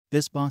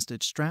This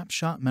BOSTITCH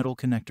StrapShot metal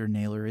connector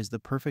nailer is the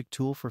perfect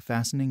tool for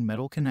fastening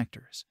metal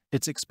connectors.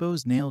 Its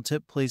exposed nail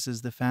tip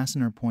places the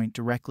fastener point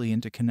directly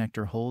into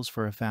connector holes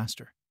for a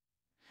faster,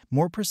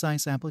 more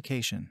precise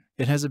application.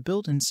 It has a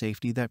built-in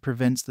safety that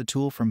prevents the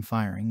tool from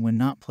firing when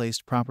not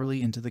placed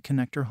properly into the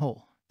connector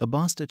hole. The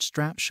BOSTITCH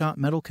StrapShot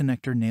metal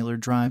connector nailer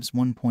drives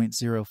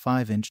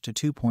 1.05-inch to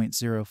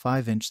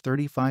 2.05-inch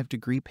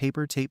 35-degree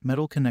paper tape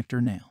metal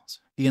connector nails.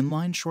 The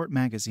inline short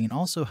magazine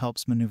also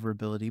helps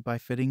maneuverability by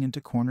fitting into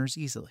corners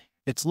easily.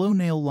 Its low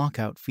nail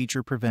lockout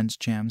feature prevents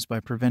jams by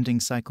preventing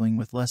cycling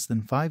with less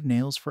than 5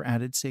 nails for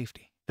added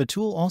safety. The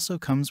tool also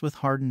comes with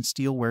hardened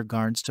steel wear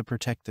guards to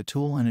protect the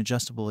tool and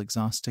adjustable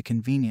exhaust to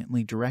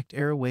conveniently direct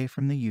air away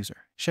from the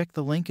user. Check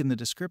the link in the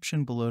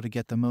description below to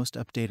get the most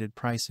updated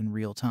price in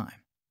real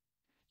time.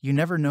 You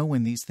never know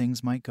when these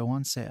things might go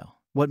on sale.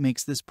 What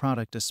makes this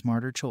product a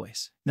smarter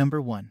choice?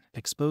 Number 1.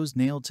 Exposed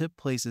nail tip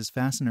places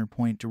fastener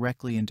point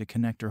directly into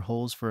connector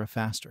holes for a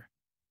faster,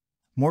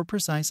 more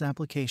precise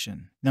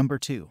application. Number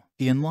 2.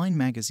 The inline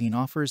magazine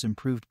offers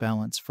improved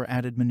balance for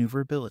added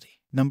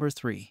maneuverability. Number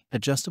 3.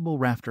 Adjustable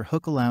rafter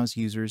hook allows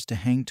users to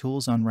hang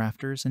tools on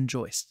rafters and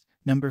joists.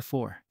 Number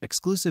 4.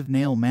 Exclusive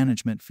nail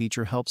management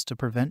feature helps to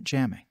prevent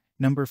jamming.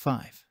 Number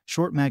 5.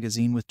 Short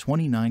magazine with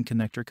 29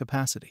 connector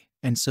capacity.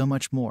 And so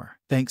much more.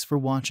 Thanks for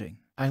watching.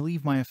 I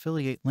leave my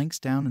affiliate links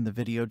down in the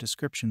video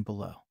description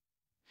below.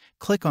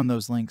 Click on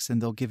those links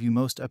and they'll give you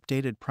most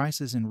updated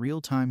prices in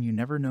real time. You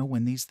never know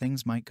when these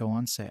things might go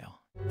on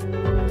sale.